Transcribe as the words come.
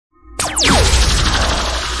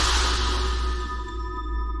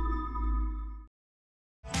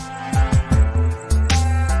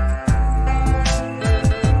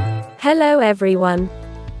Hello everyone.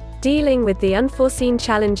 Dealing with the unforeseen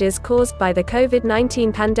challenges caused by the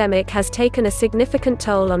COVID-19 pandemic has taken a significant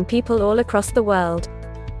toll on people all across the world.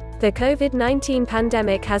 The COVID-19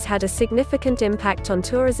 pandemic has had a significant impact on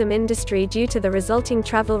tourism industry due to the resulting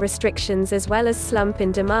travel restrictions as well as slump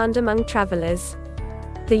in demand among travelers.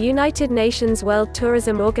 The United Nations World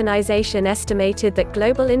Tourism Organization estimated that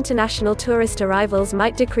global international tourist arrivals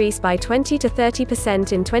might decrease by 20 to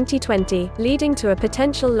 30% in 2020, leading to a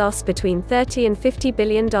potential loss between $30 and $50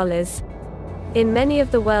 billion. In many of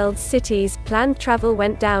the world's cities, planned travel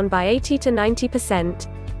went down by 80 to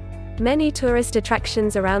 90%. Many tourist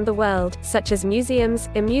attractions around the world, such as museums,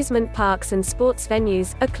 amusement parks and sports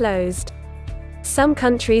venues, are closed. Some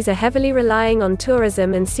countries are heavily relying on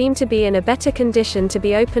tourism and seem to be in a better condition to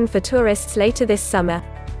be open for tourists later this summer.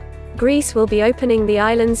 Greece will be opening the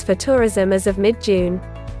islands for tourism as of mid-June.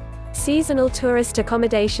 Seasonal tourist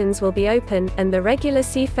accommodations will be open, and the regular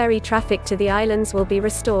sea ferry traffic to the islands will be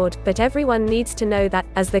restored, but everyone needs to know that,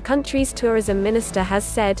 as the country's tourism minister has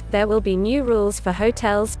said, there will be new rules for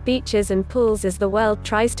hotels, beaches and pools as the world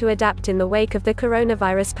tries to adapt in the wake of the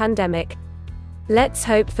coronavirus pandemic. Let's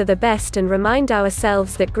hope for the best and remind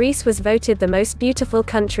ourselves that Greece was voted the most beautiful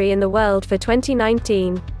country in the world for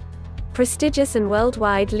 2019. Prestigious and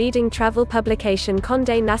worldwide leading travel publication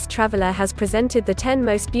Condé Nast Traveler has presented the 10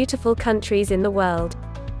 most beautiful countries in the world.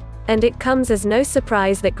 And it comes as no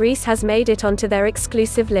surprise that Greece has made it onto their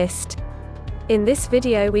exclusive list. In this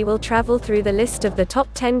video we will travel through the list of the top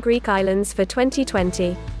 10 Greek islands for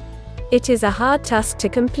 2020. It is a hard task to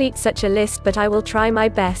complete such a list, but I will try my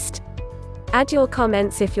best. Add your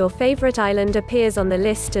comments if your favorite island appears on the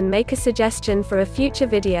list and make a suggestion for a future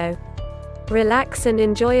video. Relax and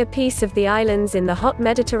enjoy a piece of the islands in the hot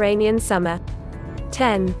Mediterranean summer.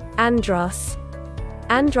 10. Andros.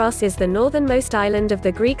 Andros is the northernmost island of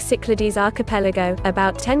the Greek Cyclades archipelago,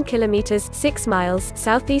 about 10 kilometers 6 miles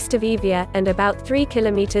southeast of Evia, and about 3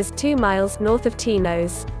 kilometers 2 miles north of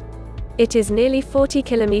Tinos. It is nearly 40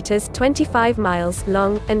 kilometers 25 miles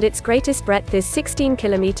long, and its greatest breadth is 16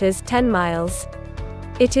 kilometers 10 miles.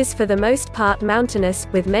 It is for the most part mountainous,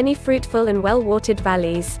 with many fruitful and well-watered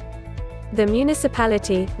valleys. The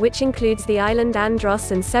municipality, which includes the island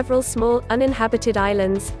Andros and several small, uninhabited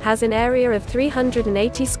islands, has an area of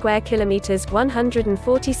 380 square kilometers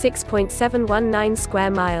 146.719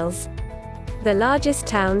 square miles. The largest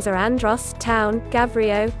towns are Andros town,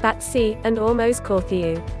 Gavrio, Batsi, and Ormos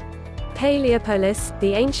Korthiou. Paleopolis,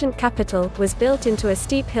 the ancient capital, was built into a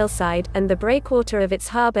steep hillside, and the breakwater of its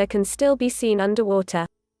harbor can still be seen underwater.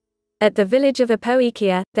 At the village of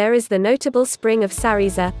Apoikia, there is the notable spring of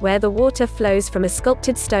Sariza, where the water flows from a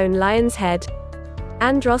sculpted stone lion's head.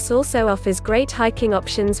 Andros also offers great hiking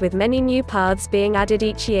options, with many new paths being added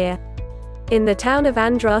each year. In the town of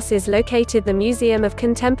Andros is located the Museum of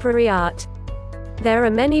Contemporary Art. There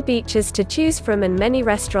are many beaches to choose from and many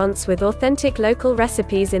restaurants with authentic local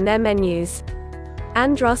recipes in their menus.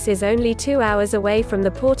 Andros is only 2 hours away from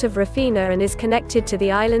the port of Rafina and is connected to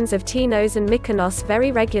the islands of Tinos and Mykonos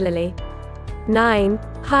very regularly. 9.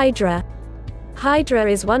 Hydra.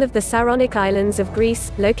 Hydra is one of the Saronic Islands of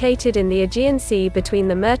Greece, located in the Aegean Sea between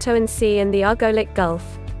the Myrtoan Sea and the Argolic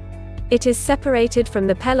Gulf. It is separated from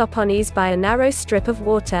the Peloponnese by a narrow strip of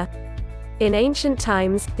water. In ancient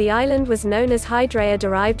times, the island was known as Hydrea,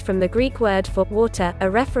 derived from the Greek word for water, a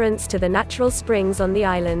reference to the natural springs on the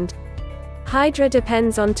island. Hydra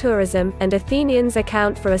depends on tourism, and Athenians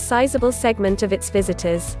account for a sizable segment of its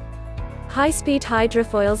visitors. High-speed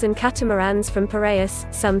hydrofoils and catamarans from Piraeus,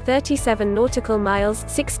 some 37 nautical miles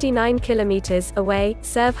 69 kilometers away,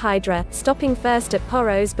 serve Hydra, stopping first at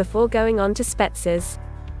Poros before going on to Spetses.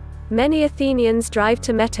 Many Athenians drive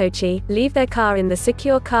to Metochi, leave their car in the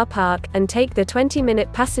secure car park, and take the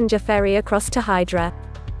 20-minute passenger ferry across to Hydra.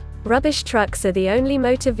 Rubbish trucks are the only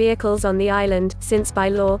motor vehicles on the island, since by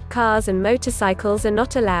law, cars and motorcycles are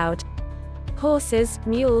not allowed. Horses,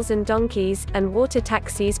 mules and donkeys, and water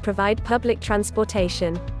taxis provide public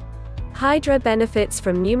transportation. Hydra benefits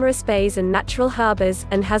from numerous bays and natural harbors,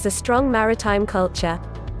 and has a strong maritime culture.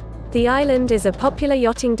 The island is a popular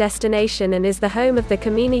yachting destination and is the home of the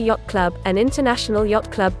Kamini Yacht Club, an international yacht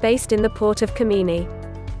club based in the port of Kamini.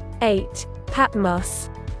 8. Patmos.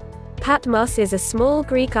 Patmos is a small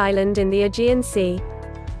Greek island in the Aegean Sea.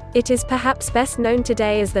 It is perhaps best known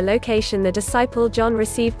today as the location the disciple John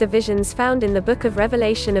received the visions found in the book of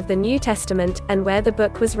Revelation of the New Testament, and where the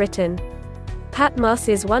book was written. Patmos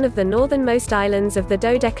is one of the northernmost islands of the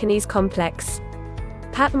Dodecanese complex.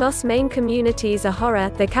 Patmos' main communities are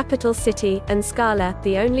Hora, the capital city, and Skala,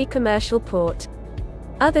 the only commercial port.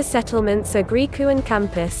 Other settlements are Grikou and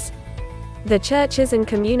Campus. The churches and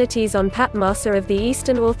communities on Patmos are of the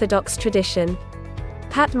Eastern Orthodox tradition.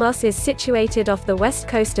 Patmos is situated off the west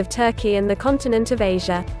coast of Turkey and the continent of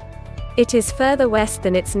Asia. It is further west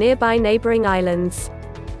than its nearby neighboring islands.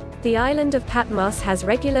 The island of Patmos has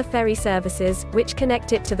regular ferry services, which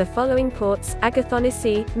connect it to the following ports: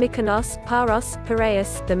 Agathonisi, Mykonos, Paros,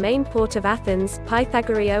 Piraeus, the main port of Athens,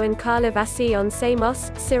 Pythagorio and Karlovasi on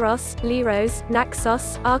Samos, Syros, Liros,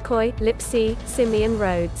 Naxos, Arkoi, Lipsi, Simi and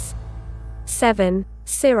Rhodes. 7.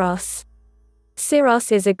 Syros.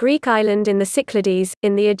 Syros is a Greek island in the Cyclades,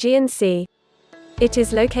 in the Aegean Sea. It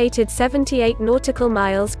is located 78 nautical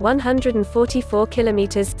miles (144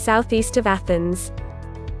 kilometers) southeast of Athens.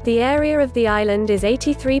 The area of the island is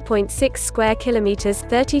 83.6 square kilometers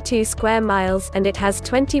 (32 square miles) and it has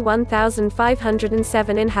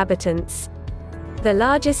 21,507 inhabitants. The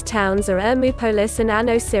largest towns are Ermoupolis and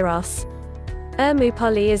Ano-Syros.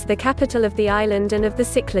 Ermoupoli is the capital of the island and of the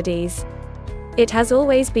Cyclades. It has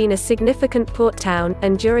always been a significant port town,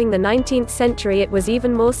 and during the 19th century it was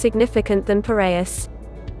even more significant than Piraeus.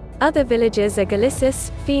 Other villages are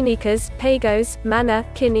Galissus, Phoenicas, Pagos, Manna,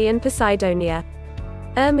 Kini and Poseidonia.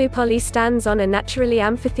 Ermoupoli stands on a naturally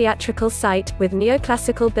amphitheatrical site, with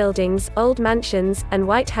neoclassical buildings, old mansions, and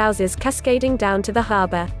white houses cascading down to the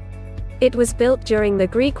harbour. It was built during the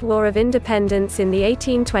Greek War of Independence in the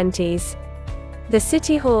 1820s. The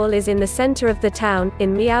city hall is in the center of the town,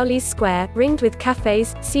 in Miaulis Square, ringed with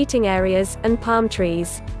cafes, seating areas, and palm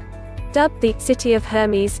trees. Dubbed the City of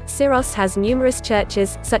Hermes, Syros has numerous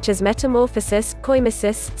churches, such as Metamorphosis,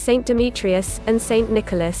 Koimisis, St. Demetrius, and St.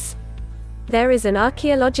 Nicholas. There is an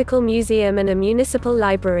archaeological museum and a municipal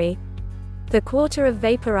library. The quarter of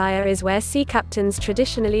Vaporia is where sea captains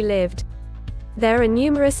traditionally lived. There are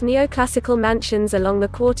numerous neoclassical mansions along the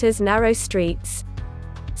quarter's narrow streets.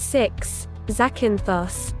 6.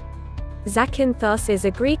 Zakynthos. Zakynthos is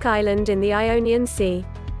a Greek island in the Ionian Sea.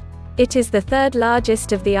 It is the third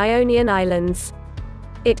largest of the Ionian Islands.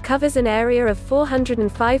 It covers an area of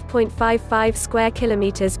 405.55 square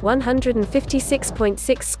kilometers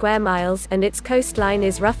 (156.6 square miles) and its coastline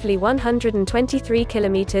is roughly 123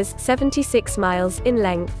 kilometers (76 miles) in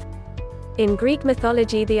length. In Greek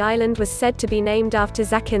mythology, the island was said to be named after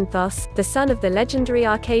Zakynthos, the son of the legendary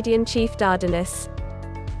Arcadian chief Dardanus.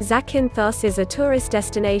 Zakynthos is a tourist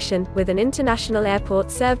destination, with an international airport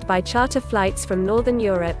served by charter flights from northern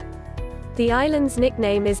Europe. The island's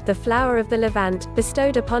nickname is the Flower of the Levant,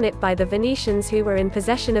 bestowed upon it by the Venetians who were in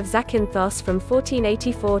possession of Zakynthos from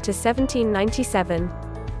 1484 to 1797.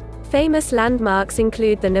 Famous landmarks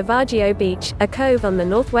include the Navaggio Beach, a cove on the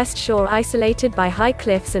northwest shore isolated by high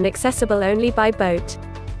cliffs and accessible only by boat.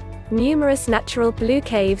 Numerous natural blue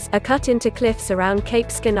caves are cut into cliffs around Cape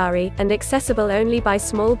Skinari, and accessible only by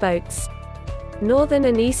small boats. Northern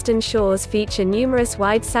and eastern shores feature numerous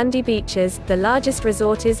wide sandy beaches. The largest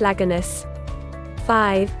resort is Lagonis.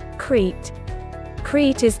 5. Crete.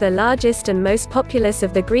 Crete is the largest and most populous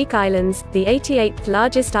of the Greek islands, the 88th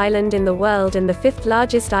largest island in the world and the 5th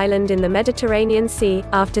largest island in the Mediterranean Sea,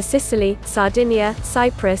 after Sicily, Sardinia,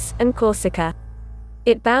 Cyprus, and Corsica.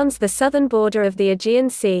 It bounds the southern border of the Aegean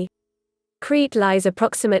Sea. Crete lies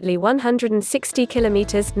approximately 160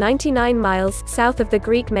 kilometers (99 miles) south of the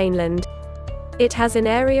Greek mainland. It has an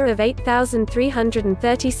area of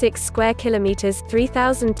 8,336 square kilometers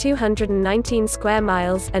 (3,219 square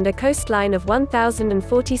miles) and a coastline of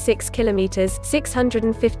 1,046 kilometers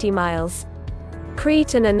 (650 miles).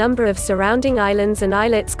 Crete and a number of surrounding islands and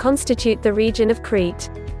islets constitute the region of Crete.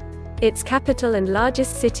 Its capital and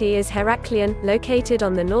largest city is Heraklion, located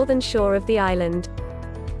on the northern shore of the island.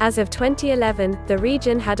 As of 2011, the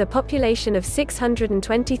region had a population of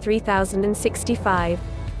 623,065.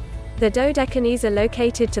 The Dodecanese are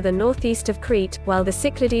located to the northeast of Crete, while the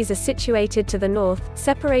Cyclades are situated to the north,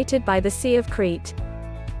 separated by the Sea of Crete.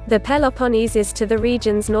 The Peloponnese is to the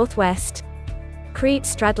region's northwest. Crete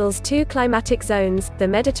straddles two climatic zones, the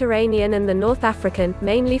Mediterranean and the North African,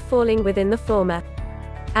 mainly falling within the former.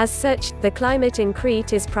 As such, the climate in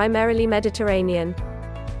Crete is primarily Mediterranean.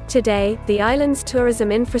 Today, the island's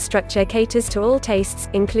tourism infrastructure caters to all tastes,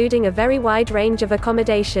 including a very wide range of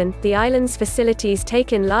accommodation. The island's facilities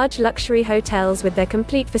take in large luxury hotels with their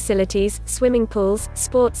complete facilities, swimming pools,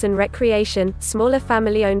 sports and recreation, smaller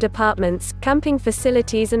family-owned apartments, camping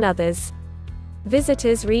facilities and others.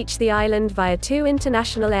 Visitors reach the island via two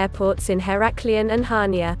international airports in Heraklion and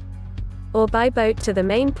Hania, or by boat to the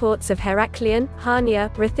main ports of Heraklion, Hania,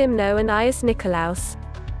 Rethymno and Ias Nikolaos.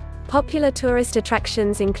 Popular tourist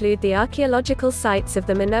attractions include the archaeological sites of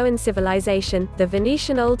the Minoan civilization, the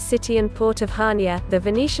Venetian Old City and port of Hania, the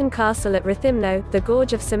Venetian castle at Rethymno, the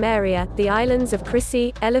Gorge of Samaria, the islands of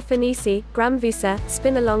Chrysi, Elefanici, Gramvusa,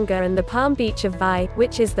 Spinalonga and the palm beach of Vai,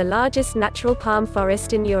 which is the largest natural palm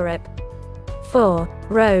forest in Europe. 4.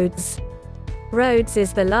 Rhodes. Rhodes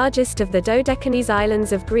is the largest of the Dodecanese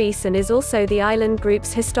islands of Greece and is also the island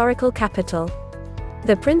group's historical capital.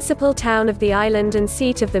 The principal town of the island and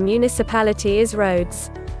seat of the municipality is Rhodes.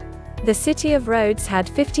 The city of Rhodes had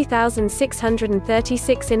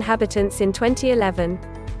 50,636 inhabitants in 2011.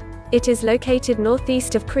 It is located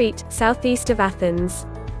northeast of Crete, southeast of Athens.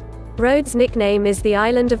 Rhodes' nickname is the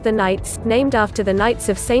Island of the Knights, named after the Knights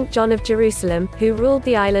of St. John of Jerusalem, who ruled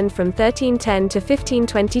the island from 1310 to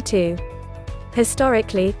 1522.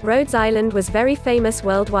 Historically, Rhodes Island was very famous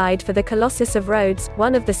worldwide for the Colossus of Rhodes,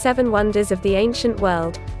 one of the 7 wonders of the ancient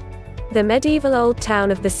world. The medieval old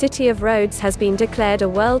town of the city of Rhodes has been declared a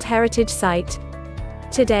World Heritage Site.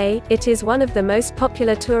 Today, it is one of the most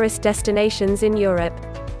popular tourist destinations in Europe.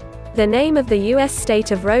 The name of the U.S.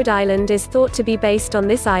 state of Rhode Island is thought to be based on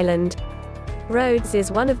this island. Rhodes is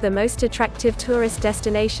one of the most attractive tourist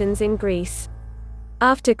destinations in Greece.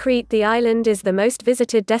 After Crete, the island is the most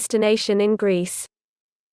visited destination in Greece.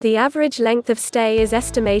 The average length of stay is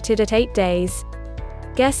estimated at 8 days.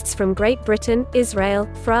 Guests from Great Britain, Israel,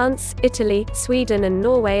 France, Italy, Sweden and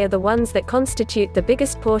Norway are the ones that constitute the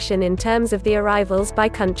biggest portion in terms of the arrivals by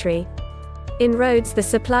country. In Rhodes, the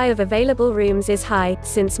supply of available rooms is high,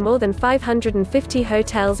 since more than 550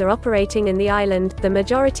 hotels are operating in the island, the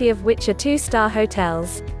majority of which are 2-star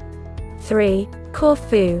hotels. 3.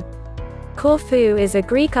 Corfu. Corfu is a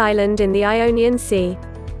Greek island in the Ionian Sea.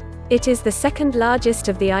 It is the second largest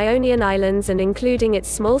of the Ionian Islands and, including its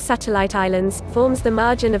small satellite islands, forms the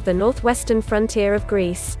margin of the northwestern frontier of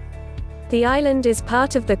Greece. The island is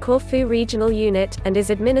part of the Corfu regional unit, and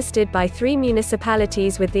is administered by 3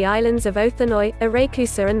 municipalities with the islands of Othanoi,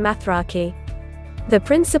 Arakousa and Mathraki. The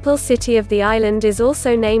principal city of the island is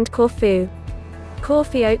also named Corfu.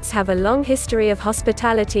 Corfiotes have a long history of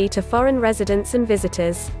hospitality to foreign residents and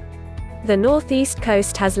visitors. The northeast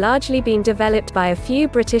coast has largely been developed by a few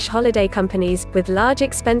British holiday companies, with large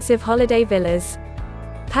expensive holiday villas.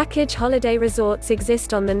 Package holiday resorts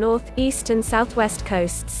exist on the north, east and southwest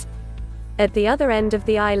coasts. At the other end of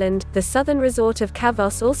the island, the southern resort of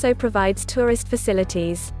Kavos also provides tourist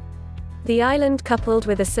facilities. The island coupled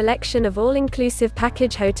with a selection of all-inclusive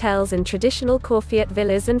package hotels and traditional Corfiot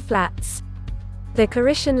villas and flats. The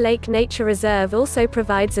Carishan Lake Nature Reserve also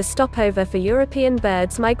provides a stopover for European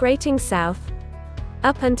birds migrating south.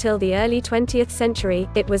 Up until the early 20th century,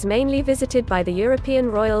 it was mainly visited by the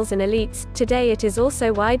European royals and elites. Today it is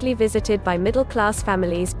also widely visited by middle-class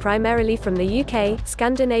families, primarily from the UK,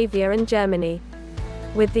 Scandinavia and Germany.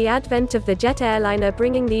 With the advent of the jet airliner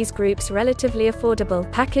bringing these groups relatively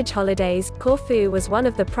affordable package holidays, Corfu was one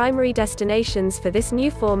of the primary destinations for this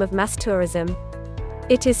new form of mass tourism.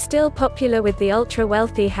 It is still popular with the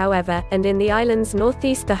ultra-wealthy, however, and in the island's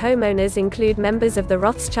northeast the homeowners include members of the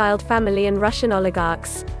Rothschild family and Russian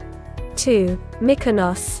oligarchs. 2.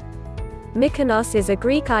 Mykonos. Mykonos is a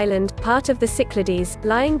Greek island, part of the Cyclades,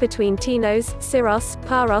 lying between Tinos, Syros,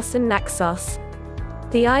 Paros and Naxos.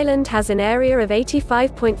 The island has an area of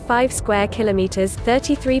 85.5 square kilometers,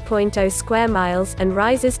 33.0 square miles, and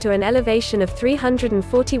rises to an elevation of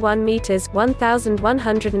 341 meters,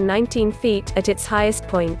 1,119 feet at its highest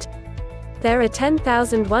point. There are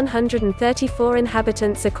 10,134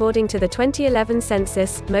 inhabitants according to the 2011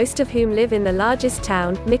 census, most of whom live in the largest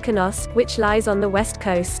town, Mykonos, which lies on the west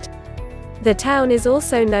coast. The town is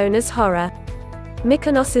also known as Hora.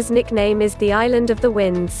 Mykonos's nickname is the Island of the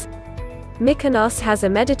Winds. Mykonos has a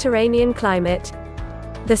Mediterranean climate.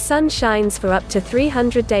 The sun shines for up to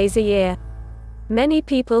 300 days a year. Many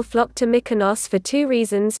people flock to Mykonos for 2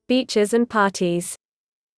 reasons: beaches and parties.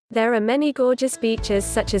 There are many gorgeous beaches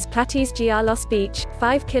such as Platis Gialos Beach,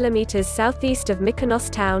 5 kilometers southeast of Mykonos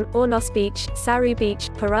town, Ornos Beach, Saru Beach,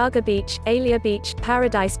 Paraga Beach, Alia Beach,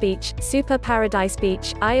 Paradise Beach, Super Paradise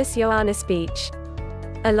Beach, Ias Ioannis Beach.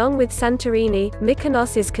 Along with Santorini,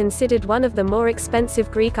 Mykonos is considered one of the more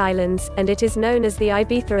expensive Greek islands, and it is known as the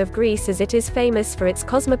Ibiza of Greece as it is famous for its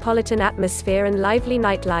cosmopolitan atmosphere and lively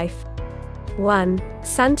nightlife. 1.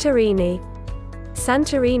 Santorini.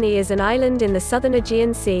 Santorini is an island in the southern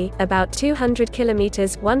Aegean Sea, about 200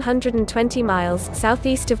 kilometers (120 miles)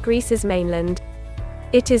 southeast of Greece's mainland.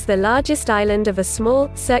 It is the largest island of a small,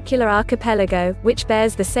 circular archipelago, which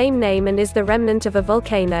bears the same name and is the remnant of a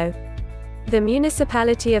volcano. The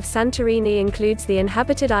municipality of Santorini includes the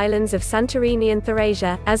inhabited islands of Santorini and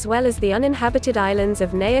Thracia, as well as the uninhabited islands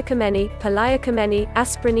of Nea Kameni, Palaya Kameni,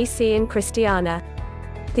 Aspranici and Christiana.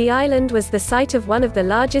 The island was the site of one of the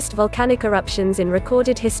largest volcanic eruptions in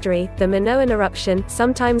recorded history, the Minoan eruption,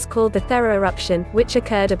 sometimes called the Thera eruption, which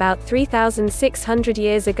occurred about 3,600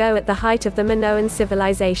 years ago at the height of the Minoan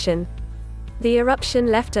civilization. The eruption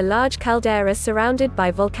left a large caldera surrounded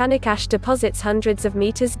by volcanic ash deposits hundreds of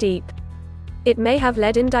meters deep. It may have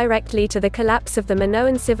led indirectly to the collapse of the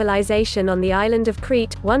Minoan civilization on the island of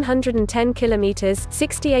Crete, 110 kilometers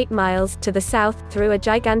 (68 miles) to the south, through a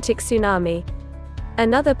gigantic tsunami.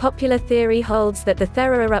 Another popular theory holds that the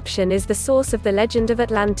Thera eruption is the source of the legend of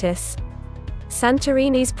Atlantis.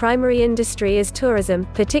 Santorini's primary industry is tourism,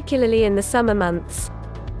 particularly in the summer months.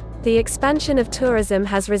 The expansion of tourism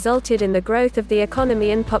has resulted in the growth of the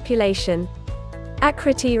economy and population.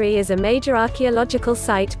 Akrotiri is a major archaeological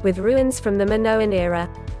site, with ruins from the Minoan era.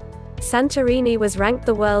 Santorini was ranked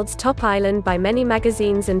the world's top island by many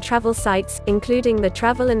magazines and travel sites, including the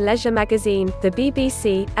Travel and Leisure magazine, the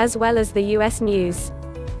BBC, as well as the US News.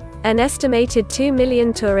 An estimated 2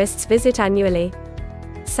 million tourists visit annually.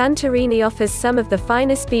 Santorini offers some of the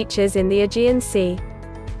finest beaches in the Aegean Sea.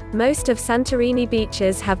 Most of Santorini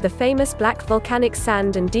beaches have the famous black volcanic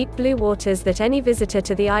sand and deep blue waters that any visitor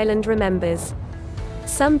to the island remembers.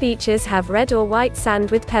 Some beaches have red or white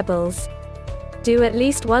sand with pebbles. Do at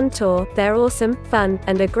least one tour, they're awesome, fun,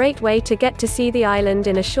 and a great way to get to see the island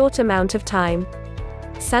in a short amount of time.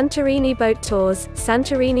 Santorini boat tours,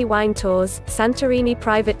 Santorini wine tours, Santorini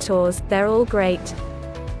private tours, they're all great.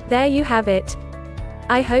 There you have it.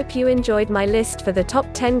 I hope you enjoyed my list for the top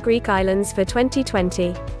 10 Greek islands for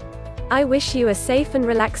 2020. I wish you a safe and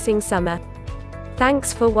relaxing summer.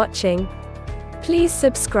 Thanks for watching. Please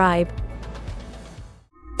subscribe.